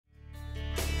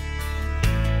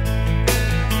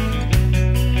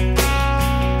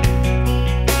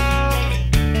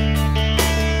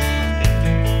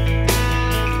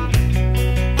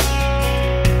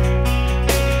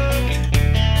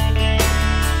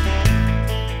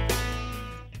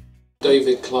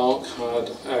David Clarke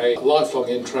had a lifelong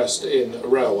interest in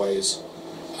railways,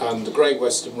 and the Great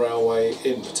Western Railway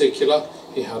in particular.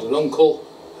 He had an uncle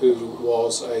who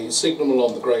was a signalman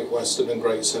on the Great Western and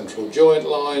Great Central Joint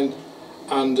Line,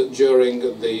 and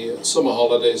during the summer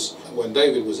holidays when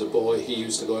David was a boy, he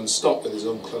used to go and stop with his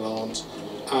uncle and aunt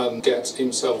and get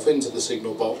himself into the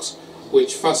signal box,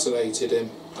 which fascinated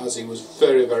him, as he was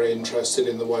very, very interested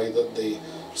in the way that the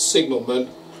signalman,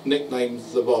 nicknamed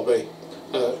the Bobby,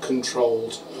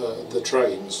 controlled the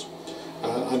trains,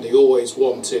 and he always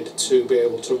wanted to be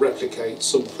able to replicate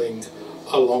something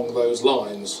along those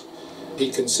lines. He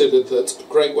considered that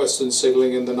Great Western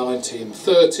signalling in the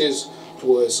 1930s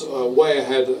was way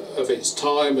ahead of its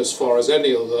time as far as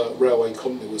any other railway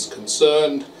company was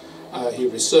concerned. He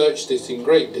researched it in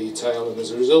great detail, and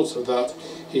as a result of that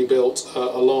he built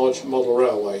a large model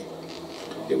railway.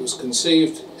 It was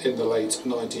conceived in the late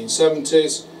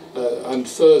 1970s and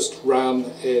first ran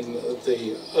in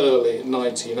the early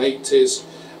 1980s.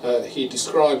 He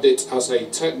described it as a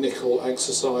technical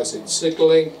exercise in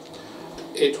signalling.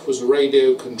 It was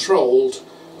radio controlled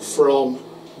from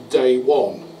day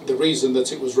one. The reason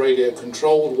that it was radio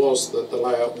controlled was that the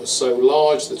layout was so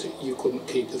large that you couldn't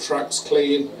keep the tracks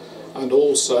clean, and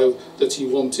also that he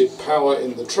wanted power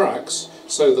in the tracks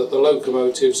so that the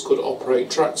locomotives could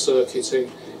operate track circuiting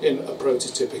in a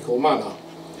prototypical manner.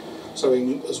 So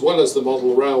as well as the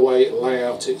model railway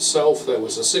layout itself, there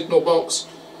was a signal box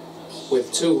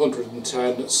with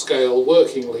 210 scale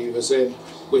working levers in,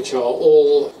 which are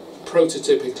all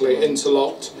prototypically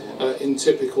interlocked in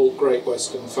typical Great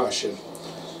Western fashion.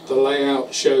 The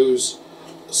layout shows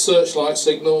searchlight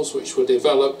signals which were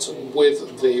developed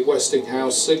with the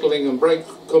Westinghouse Signalling and Brake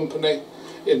Company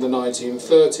in the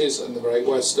 1930s and the Great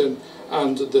Western,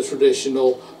 and the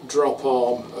traditional drop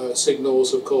arm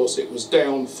signals. Of course, it was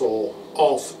down for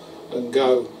off and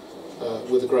go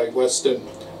with the Great Western,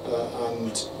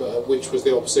 which was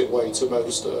the opposite way to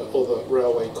most other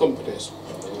railway companies.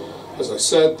 As I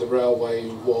said, the railway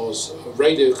was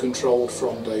radio controlled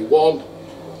from day one.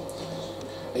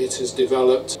 It has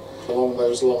developed along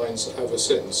those lines ever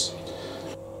since.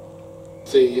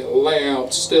 The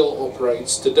layout still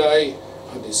operates today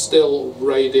and is still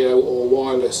radio or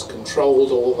wireless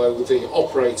controlled, although the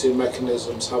operating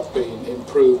mechanisms have been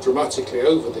improved dramatically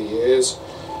over the years.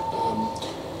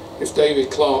 If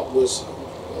David Clarke was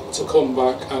to come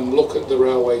back and look at the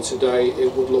railway today,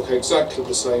 it would look exactly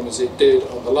the same as it did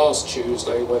on the last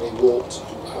Tuesday when he walked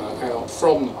out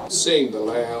from seeing the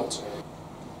layout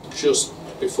just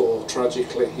before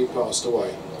tragically he passed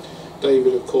away.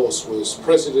 David, of course, was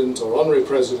president or honorary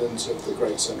president of the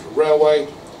Great Central Railway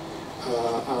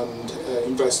and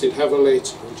invested heavily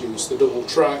to produce the double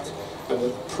track,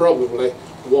 and probably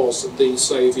was the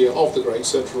saviour of the Great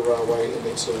Central Railway in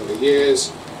its early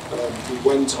years. He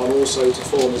went on also to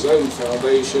form his own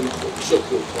foundation called the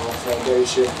Shuttlewood-Clarke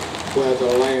Foundation, where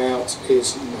the layout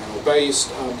is now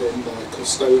based, and in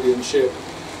custodianship.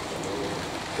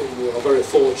 We are very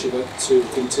fortunate to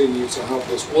continue to have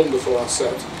this wonderful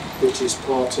asset, which is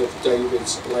part of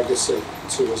David's legacy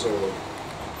to us all.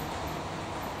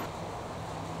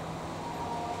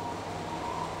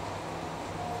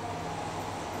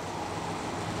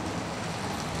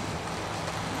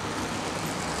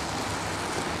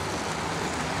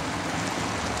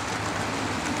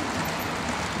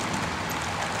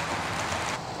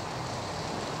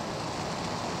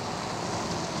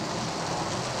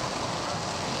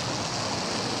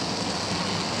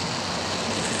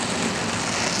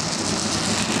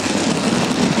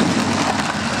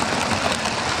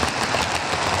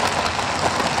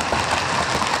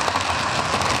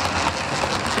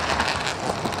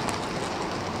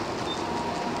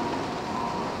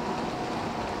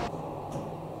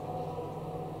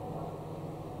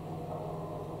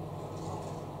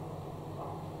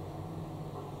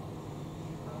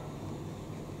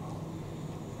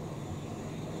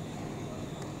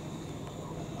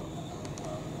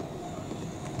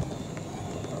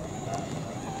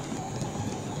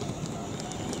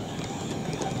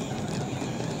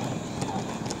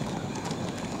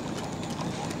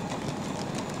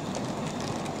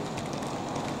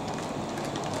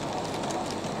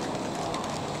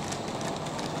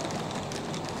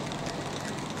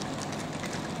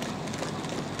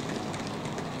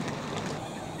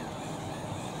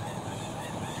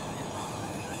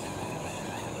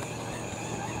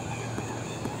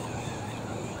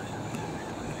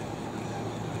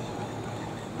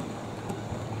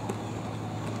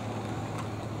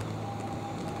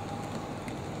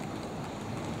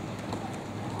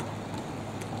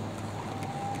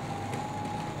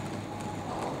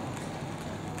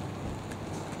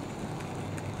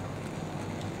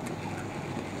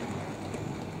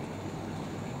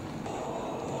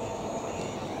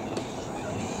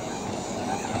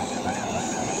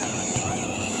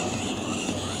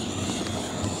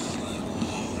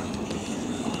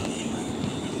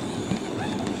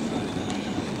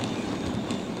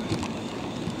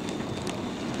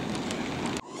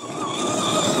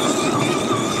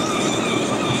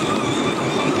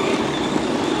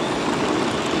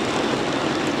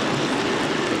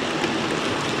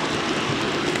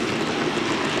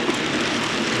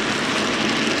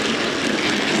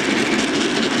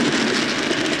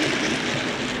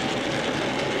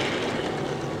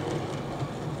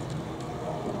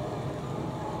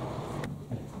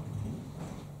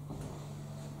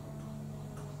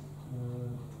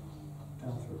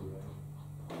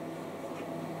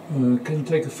 Can you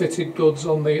take a fitted goods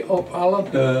on the up,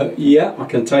 Alan? Yeah, I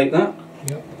can take that.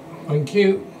 Yep. Thank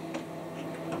you.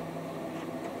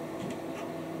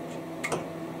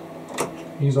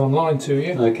 He's online to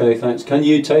you. Okay, thanks. Can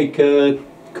you take a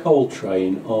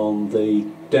Coltrane on the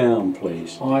down,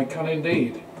 please? I can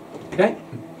indeed. Okay.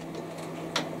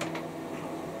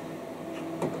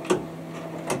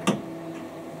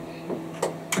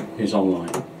 He's online.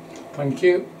 Thank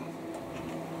you.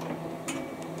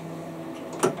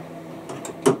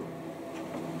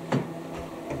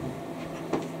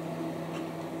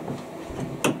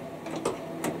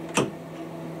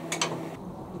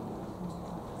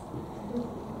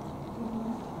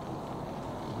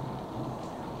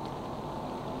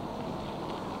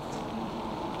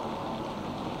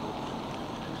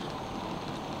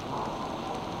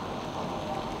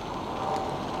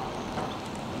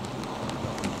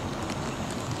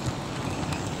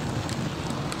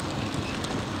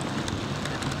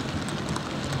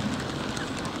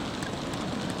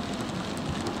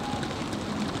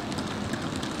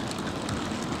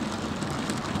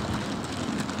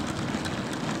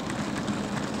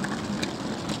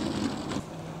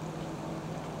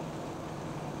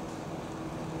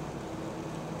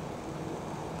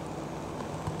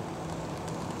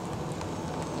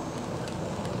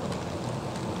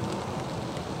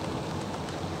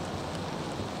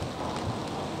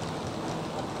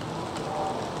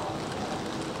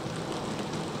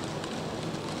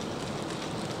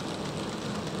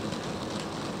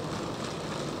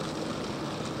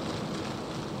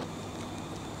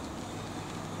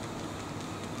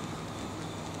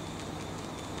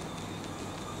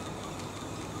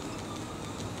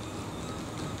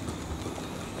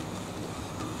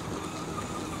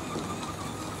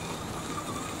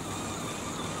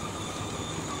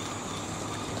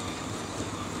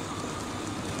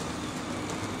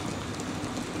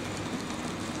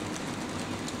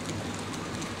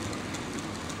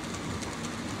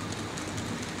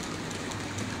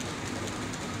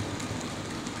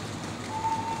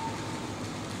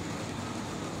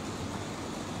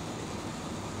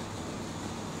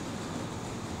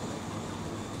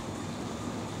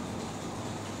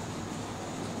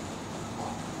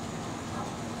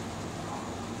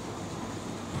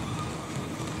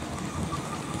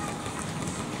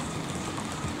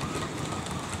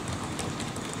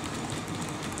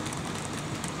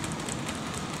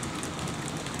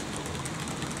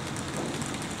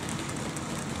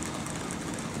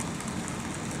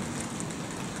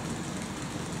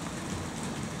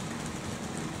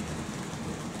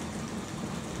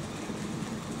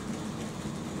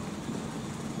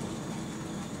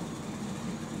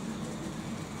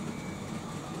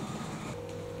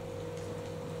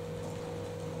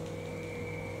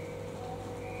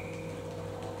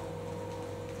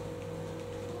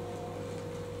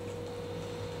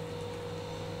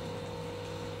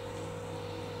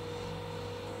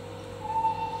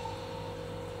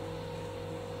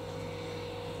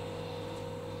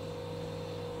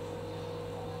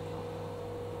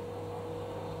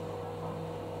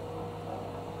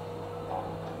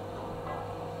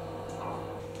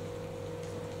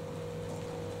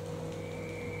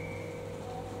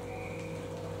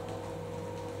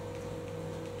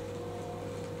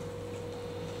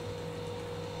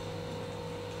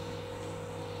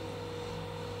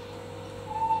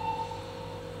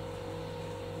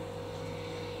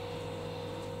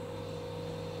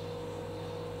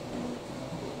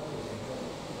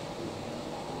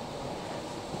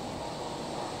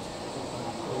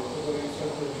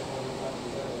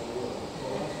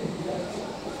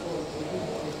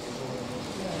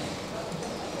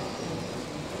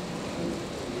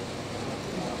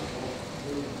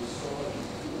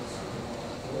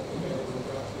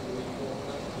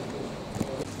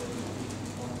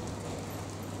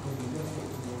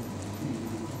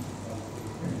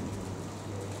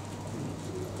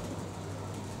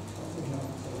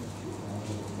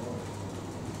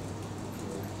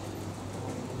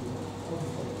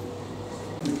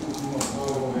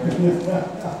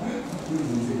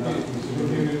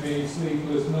 Giving me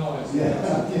sleepless nights.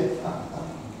 Yeah.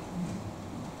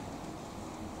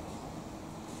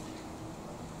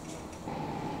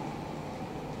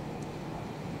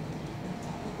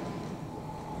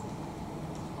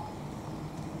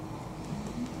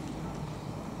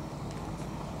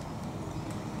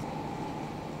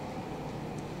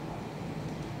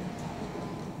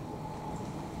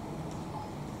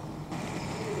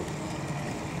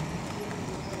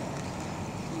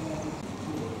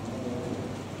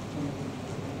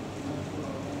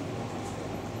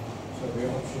 The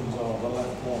options are the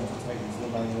left one to take you to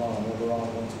the main line, or the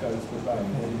right one to go to the bay,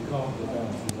 or you can't go down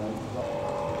to the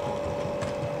bay.